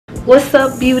What's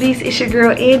up, beauties? It's your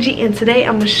girl Angie, and today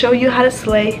I'm gonna show you how to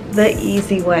slay the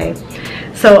easy way.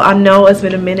 So I know it's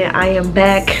been a minute. I am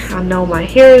back. I know my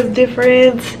hair is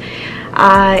different.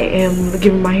 I am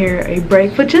giving my hair a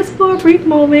break, but just for a brief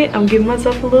moment. I'm giving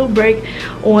myself a little break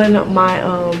on my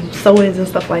sew-ins and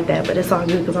stuff like that, but it's all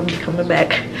good because I'm coming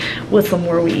back with some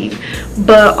more weed.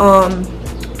 But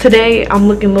today I'm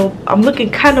looking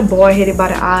kind of bald-headed by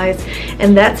the eyes,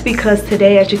 and that's because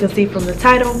today, as you can see from the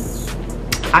title,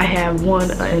 I have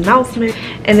one announcement,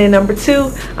 and then number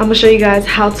two, I'm gonna show you guys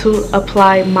how to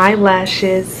apply my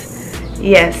lashes.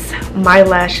 Yes, my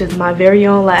lashes, my very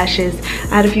own lashes.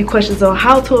 I had a few questions on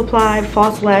how to apply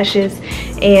false lashes,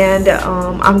 and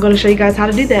I'm gonna show you guys how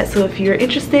to do that. So if you're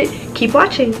interested, keep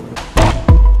watching.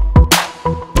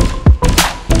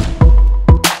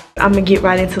 I'm gonna get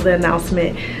right into the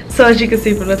announcement. So as you can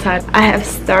see from the title, I have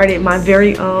started my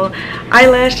very own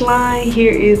eyelash line.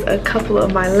 Here is a couple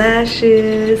of my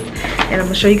lashes, and I'm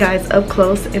gonna show you guys up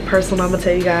close and personal. I'm gonna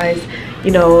tell you guys, you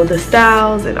know, the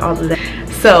styles and all of that.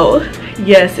 So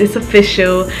yes, it's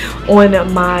official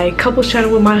on my couples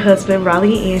channel with my husband,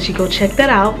 Riley and Angie. Go check that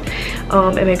out,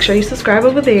 and make sure you subscribe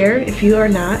over there if you are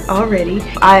not already.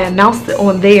 I announced it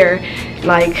on there,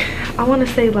 like, I want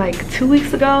to say like 2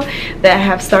 weeks ago, that I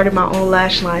have started my own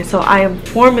lash line. So I am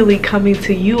formally coming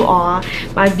to you all,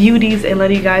 my beauties, and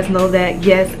letting you guys know that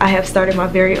yes, I have started my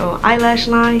very own eyelash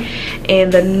line,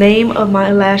 and the name of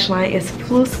my lash line is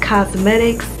FLINT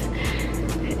Cosmetics.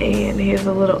 And here's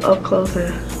a little up close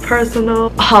and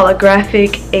personal,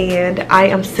 holographic, and I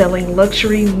am selling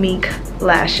luxury mink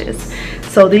lashes.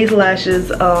 So these lashes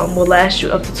will last you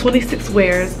up to 26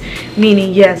 wears,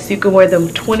 meaning yes, you can wear them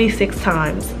 26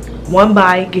 times. One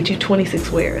buy, get you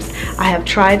 26 wears. I have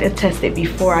tried and tested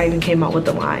before I even came out with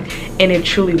the line, and it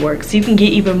truly works. You can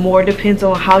get even more, depends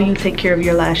on how you take care of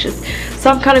your lashes. So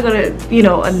I'm kind of gonna, you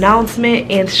know, announcement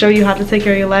and show you how to take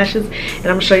care of your lashes, and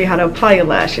I'm gonna show you how to apply your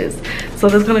lashes. So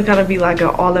this is gonna kind of be like an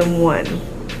all-in-one.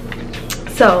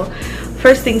 So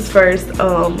first things first,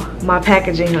 my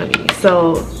packaging, honey.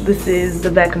 So this is the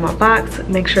back of my box.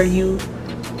 Make sure you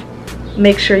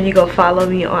go follow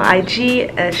me on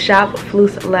IG at Shop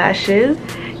FLINT Lashes,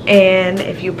 and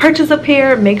if you purchase a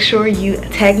pair, make sure you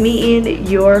tag me in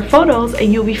your photos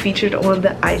and you'll be featured on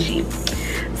the IG.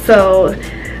 So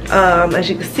as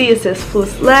you can see, it says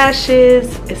FLINT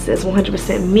Lashes. It says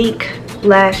 100% mink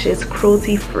lashes,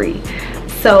 cruelty free.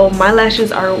 So my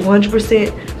lashes are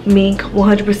 100% mink,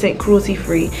 100% cruelty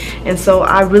free, and so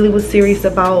I really was serious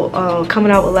about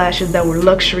coming out with lashes that were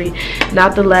luxury,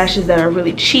 not the lashes that are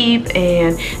really cheap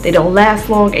and they don't last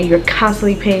long and you're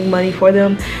constantly paying money for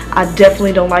them. I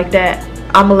definitely don't like that.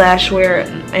 I'm a lash wearer,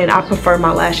 and I prefer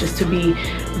my lashes to be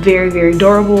very, very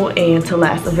durable and to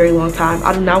last a very long time.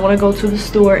 I do not want to go to the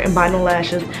store and buy no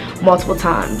lashes multiple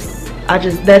times.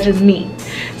 That's just me.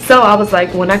 So I was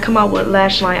like, when I come out with a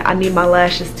lash line, I need my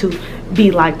lashes to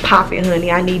be like popping,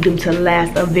 honey. I need them to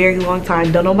last a very long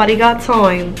time. Don't nobody got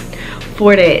time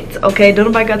for that, okay? Don't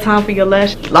nobody got time for your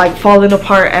lash like falling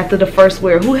apart after the first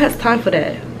wear. Who has time for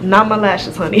that? Not my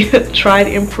lashes, honey. Tried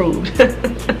and improved.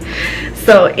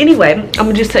 So anyway, I'm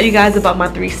gonna just tell you guys about my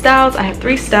 3 styles. I have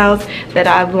 3 styles that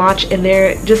I've launched, and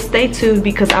there, just stay tuned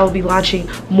because I will be launching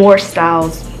more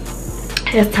styles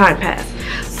as time passes.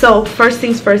 So first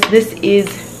things first, this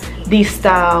is the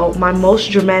style, my most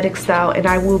dramatic style, and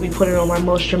I will be putting on my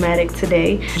most dramatic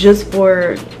today, just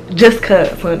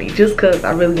cause, honey, just cause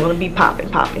I really want to be popping,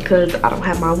 because I don't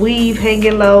have my weave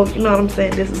hanging low, you know what I'm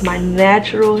saying? This is my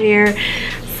natural hair,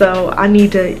 so I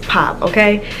need to pop,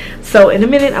 okay? So in a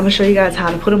minute, I'm gonna show you guys how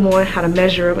to put them on, how to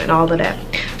measure them, and all of that.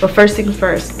 But first things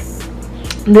first,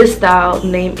 this style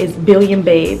name is Billion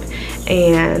Babe,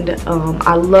 and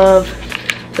I love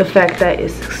the fact that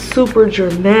it's super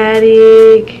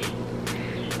dramatic.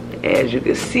 As you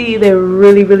can see, they're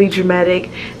really, really dramatic.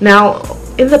 Now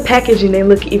in the packaging, they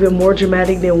look even more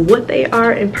dramatic than what they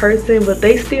are in person, but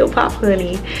they still pop,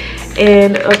 honey.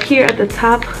 And up here at the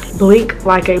top, blink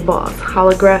like a boss,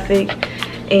 holographic.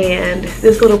 And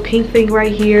this little pink thing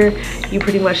right here, you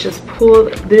pretty much just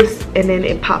pull this and then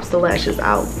it pops the lashes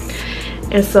out.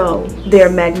 And so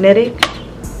they're magnetic,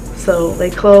 so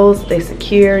they close, they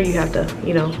secure. You have to,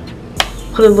 you know,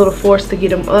 put a little force to get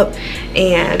them up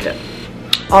and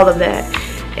all of that.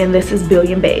 And this is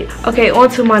Billion Babe. Okay, on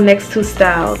to my next 2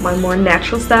 styles, my more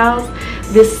natural styles.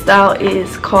 This style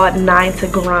is called 9 to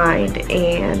Grind,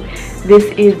 and this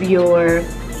is your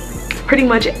pretty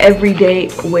much everyday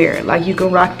wear. Like, you can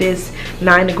rock this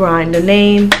 9 to Grind. The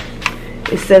name,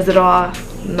 it says it all,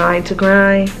 9 to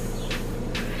Grind,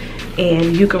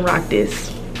 and you can rock this,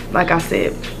 like I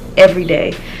said, every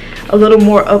day. a little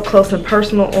more up close and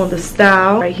personal on the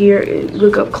style. Right here,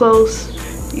 look up close,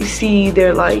 you see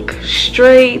they're like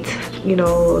straight, you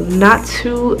know, not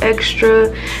too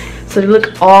extra. So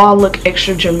they all look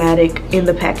extra dramatic in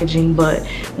the packaging, but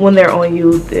when they're on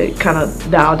you, they kind of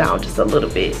dial down just a little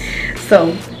bit.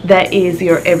 So that is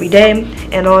your everyday.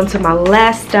 And on to my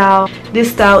last style.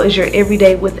 This style is your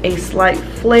everyday with a slight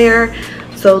flare.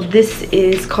 So this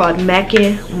is called Mac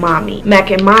and Mommy.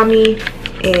 Mac and Mommy,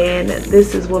 and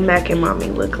this is what Mac and Mommy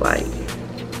look like.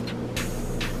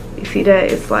 You see that?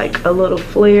 It's like a little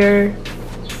flare.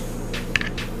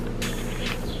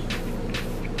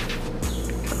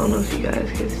 I don't know if you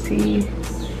guys can see.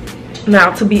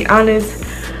 Now, to be honest,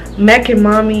 Mac and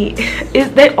Mommy,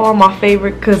 they are my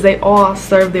favorite because they all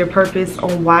serve their purpose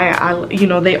on why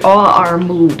they all are a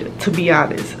mood, to be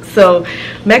honest. So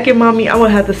Mac and Mommy, I would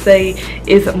have to say,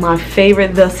 is my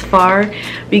favorite thus far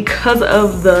because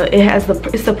of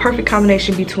it's a perfect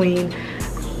combination between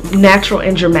natural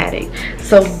and dramatic.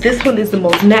 So this one is the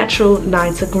most natural,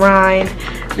 9 to grind.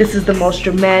 This is the most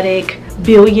dramatic,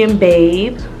 Billion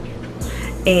Babe.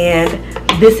 And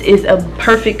this is a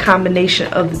perfect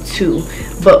combination of the two,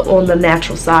 but on the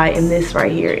natural side. And this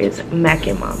right here is Mac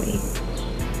and Mommy,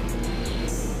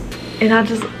 and I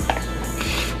just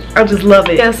love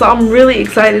it. Yeah, so I'm really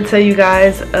excited to tell you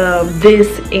guys this,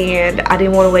 and I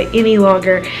didn't want to wait any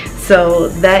longer. So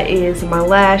that is my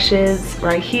lashes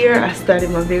right here. I started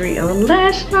my very own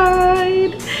lash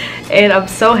line, and I'm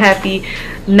so happy.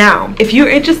 Now, if you're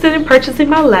interested in purchasing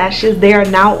my lashes, they are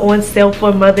now on sale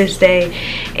for Mother's Day,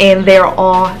 and they're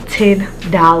all $10.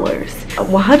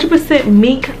 100%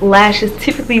 mink lashes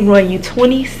typically run you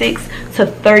 $26 to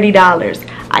 $30.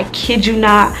 I kid you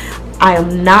not. I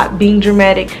am not being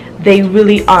dramatic. They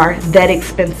really are that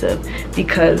expensive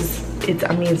because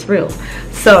it's real.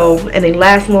 So, and they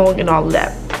last long and all of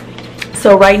that.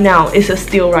 So right now, it's a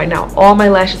steal right now. All my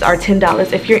lashes are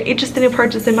 $10. If you're interested in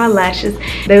purchasing my lashes,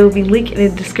 they will be linked in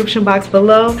the description box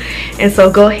below. And so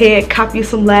go ahead, cop you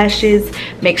some lashes.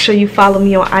 Make sure you follow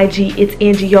me on IG. It's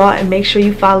Angie Y'all. And make sure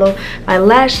you follow my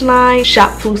lash line,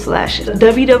 Shop Floose Lashes.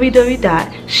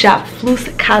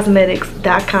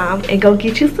 www.shopfloosecosmetics.com, and go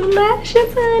get you some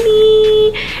lashes,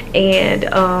 honey. And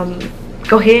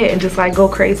go ahead and just like go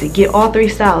crazy. Get all 3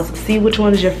 styles. See which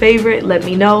one is your favorite. Let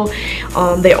me know.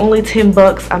 They're only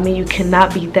 $10. I mean, you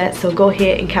cannot beat that. So go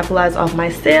ahead and capitalize off my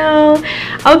sale.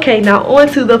 Okay, now on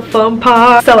to the fun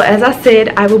part. So as I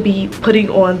said, I will be putting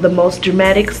on the most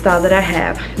dramatic style that I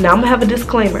have. Now I'm gonna have a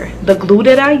disclaimer. The glue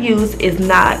that I use is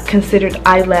not considered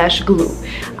eyelash glue.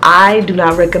 I do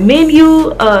not recommend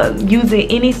you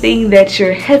using anything that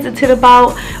you're hesitant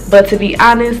about, but to be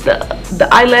honest, the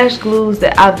eyelash glues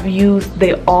that I've used,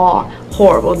 they are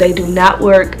horrible. They do not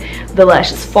work. The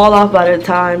lashes fall off by the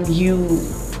time you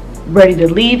ready to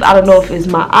leave. I don't know if it's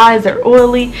my eyes are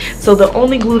oily, so the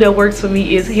only glue that works for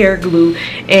me is hair glue,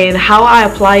 and how I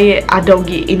apply it, I don't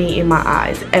get any in my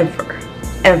eyes ever.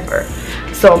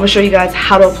 So I'm gonna show you guys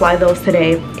how to apply those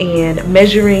today, and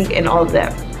measuring and all of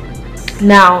that.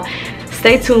 Now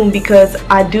stay tuned because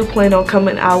I do plan on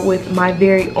coming out with my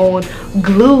very own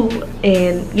glue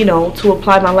and to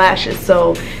apply my lashes.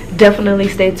 So definitely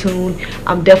stay tuned.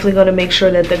 I'm definitely going to make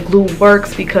sure that the glue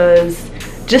works, because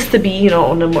just to be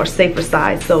on the more safer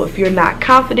side. So if you're not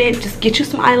confident, just get you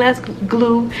some eyelash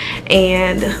glue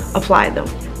and apply them.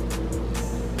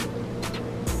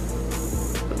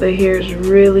 The hair is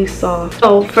really soft.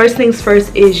 So first things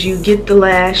first is you get the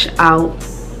lash out.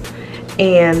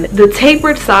 And the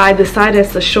tapered side, the side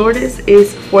that's the shortest,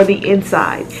 is for the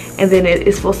inside, and then it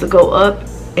is supposed to go up,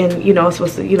 and it's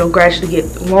supposed to gradually get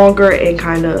longer and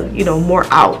kind of more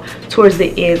out towards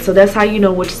the end. So that's how you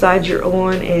know which side you're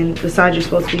on and the side you're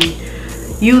supposed to be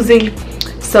using.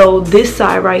 So this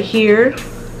side right here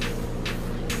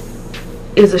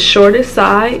is the shortest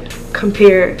side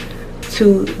compared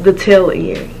to the tail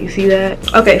end. You see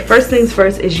that? Okay, first things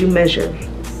first is you measure.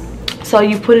 So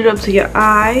you put it up to your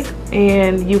eye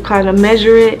and you kind of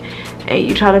measure it, and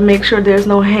you try to make sure there's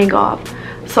no hang off.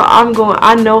 So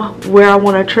I know where I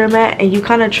want to trim at, and you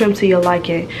kind of trim to your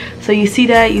liking. So you see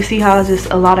that? You see how it's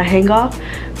just a lot of hang off?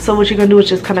 So what you're going to do is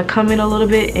just kind of come in a little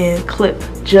bit and clip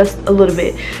just a little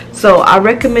bit. So I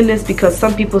recommend this because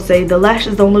some people say the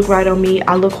lashes don't look right on me.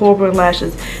 I look horrible in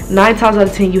lashes. 9 times out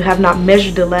of 10 you have not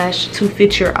measured the lash to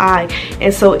fit your eye,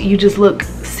 and so you just look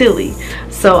silly.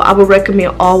 So I would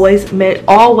recommend always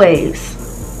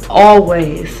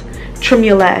trim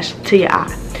your lash to your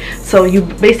eye. So you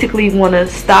basically want to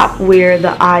stop where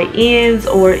the eye ends,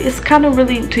 or it's kind of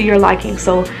really to your liking.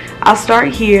 So I'll start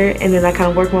here and then I kind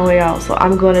of work my way out. So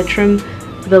I'm going to trim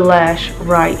the lash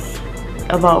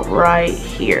about right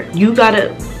here. You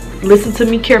gotta listen to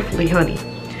me carefully, honey.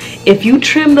 If you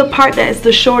trim the part that is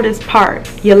the shortest part,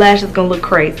 your lash is gonna look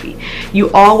crazy. You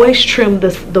always trim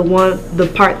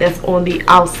the part that's on the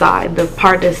outside, the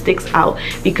part that sticks out,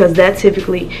 because that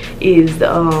typically is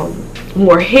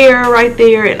more hair right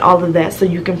there and all of that, so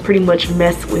you can pretty much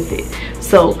mess with it.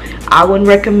 So I wouldn't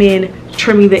recommend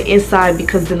trimming the inside,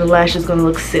 because then the lash is gonna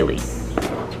look silly.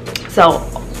 So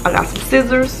I got some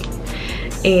scissors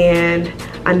and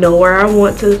I know where I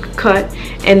want to cut,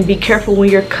 and be careful when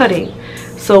you're cutting.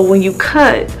 So when you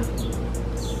cut,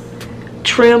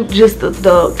 trim just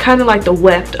the kind of like the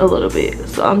weft a little bit.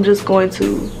 So I'm just going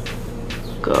to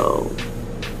go,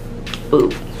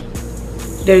 boop.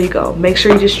 There you go. Make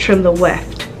sure you just trim the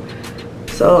weft.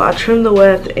 So I trim the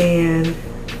weft, and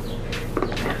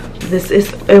this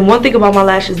is, and one thing about my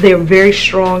lashes, they're very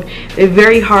strong. They're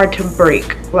very hard to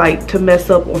break, like to mess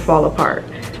up or fall apart.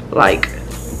 Like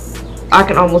I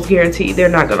can almost guarantee they're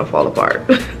not gonna fall apart.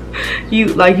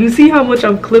 You see how much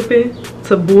I'm clipping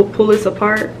to pull this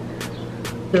apart?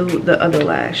 The other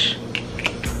lash.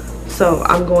 So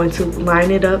I'm going to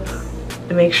line it up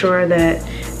and make sure that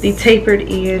the tapered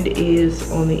end is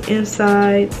on the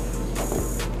inside,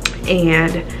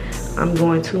 and I'm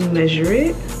going to measure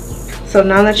it. So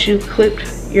now that you've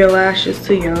clipped your lashes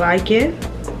to your liking,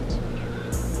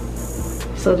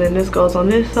 so then this goes on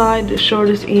this side, the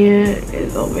shortest end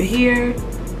is over here,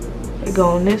 it go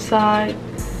on this side.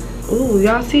 Ooh,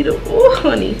 y'all see the, ooh,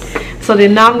 honey. So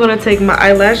then now I'm gonna take my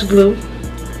eyelash glue.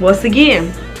 Once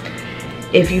again,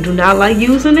 if you do not like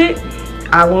using it,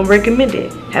 I won't recommend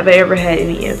it. Have I ever had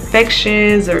any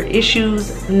infections or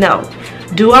issues? No.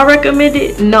 Do I recommend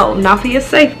it? No, not for your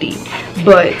safety.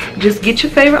 But just get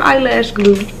your favorite eyelash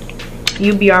glue.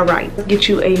 You'll be all right. Get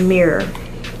you a mirror.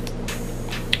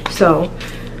 So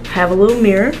have a little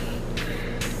mirror.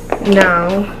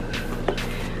 Now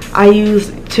I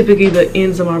use typically the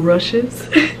ends of my brushes.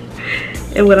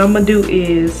 And what I'm gonna do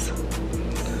is,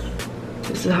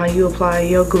 this is how you apply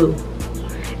your glue.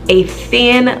 A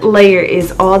thin layer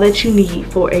is all that you need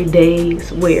for a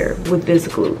day's wear with this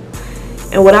glue.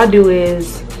 And what I do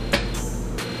is,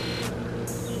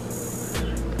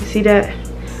 you see that?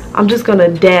 I'm just gonna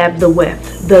dab the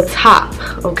weft, the top,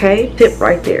 okay? Tip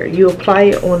right there. You apply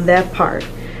it on that part.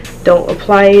 Don't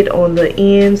apply it on the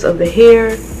ends of the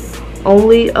hair.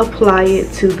 Only apply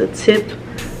it to the tip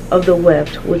of the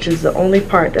weft, which is the only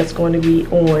part that's going to be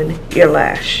on your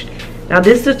lash. Now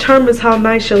this determines how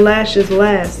nice your lashes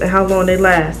last and how long they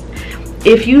last.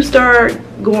 If you start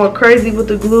going crazy with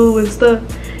the glue and stuff,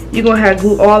 you're gonna have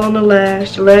glue all on the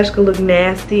lash. The lash can look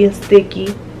nasty and sticky,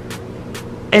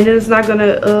 and then it's not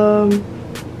gonna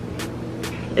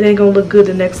it ain't gonna look good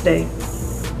the next day.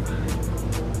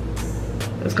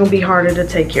 It's gonna be harder to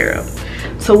take care of.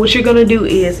 So what you're gonna do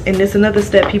is, and this another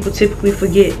step people typically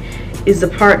forget, is the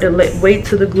part that wait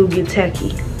till the glue get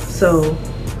tacky. So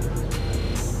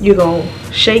you're gonna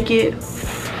shake it,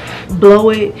 blow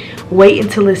it, wait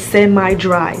until it's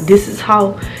semi-dry. This is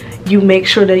how you make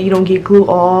sure that you don't get glue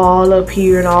all up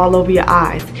here and all over your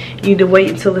eyes. You need to wait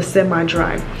until it's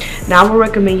semi-dry. Now I would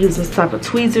recommend using this type of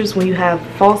tweezers when you have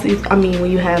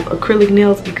when you have acrylic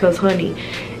nails, because honey,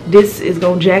 this is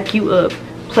gonna jack you up.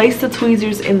 Place the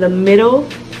tweezers in the middle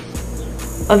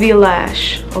of your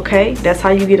lash, okay? That's how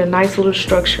you get a nice little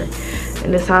structure,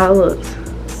 and that's how it looks.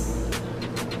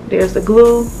 There's the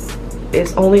glue,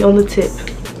 it's only on the tip.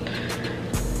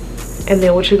 And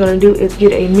then what you're gonna do is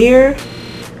get a mirror,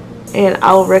 and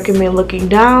I'll recommend looking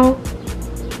down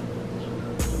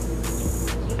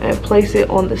and place it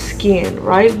on the skin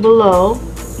right below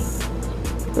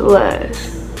the lash.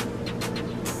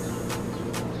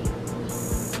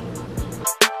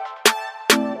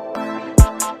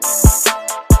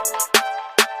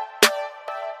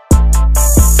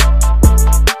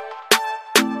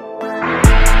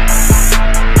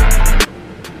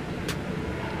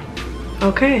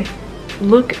 Okay,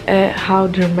 look at how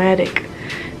dramatic.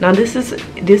 Now this is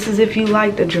if you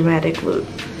like the dramatic look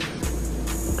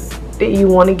that you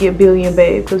want to get Billion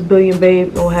Babe, because Billion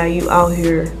Babe gonna have you out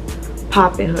here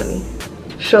popping, honey,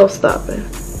 show stopping.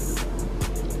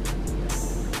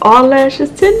 All lashes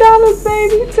 $10,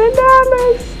 baby,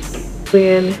 $10.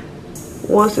 Then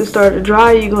once it starts to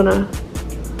dry, you're gonna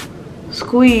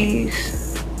squeeze.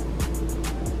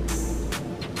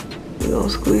 You're gonna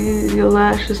squeeze your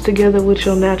lashes together with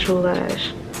your natural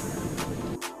lash.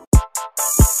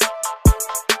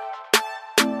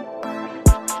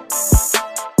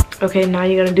 Okay, now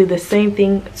you're gonna do the same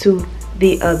thing to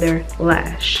the other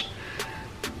lash.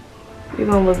 You're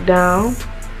gonna look down.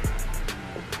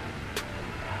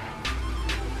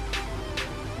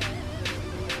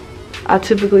 I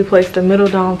typically place the middle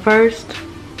down first.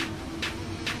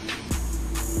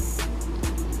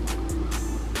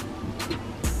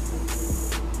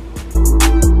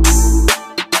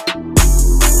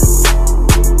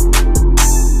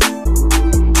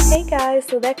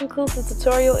 so that concludes the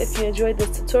tutorial. If you enjoyed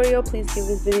this tutorial, please give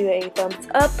this video a thumbs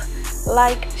up,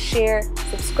 like, share,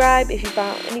 subscribe. If you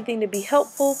found anything to be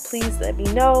helpful, please let me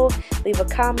know. Leave a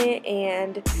comment,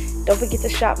 and don't forget to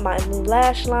shop my new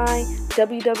lash line,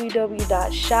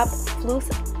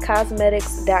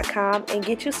 www.shopfluscosmetics.com, and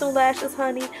get you some lashes,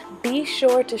 honey. Be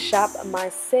sure to shop my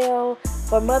sale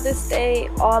for Mother's Day.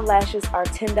 All lashes are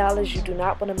 $10. You do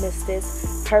not want to miss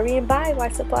this. Hurry and buy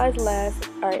while supplies last.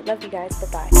 Alright, love you guys.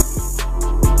 Bye-bye.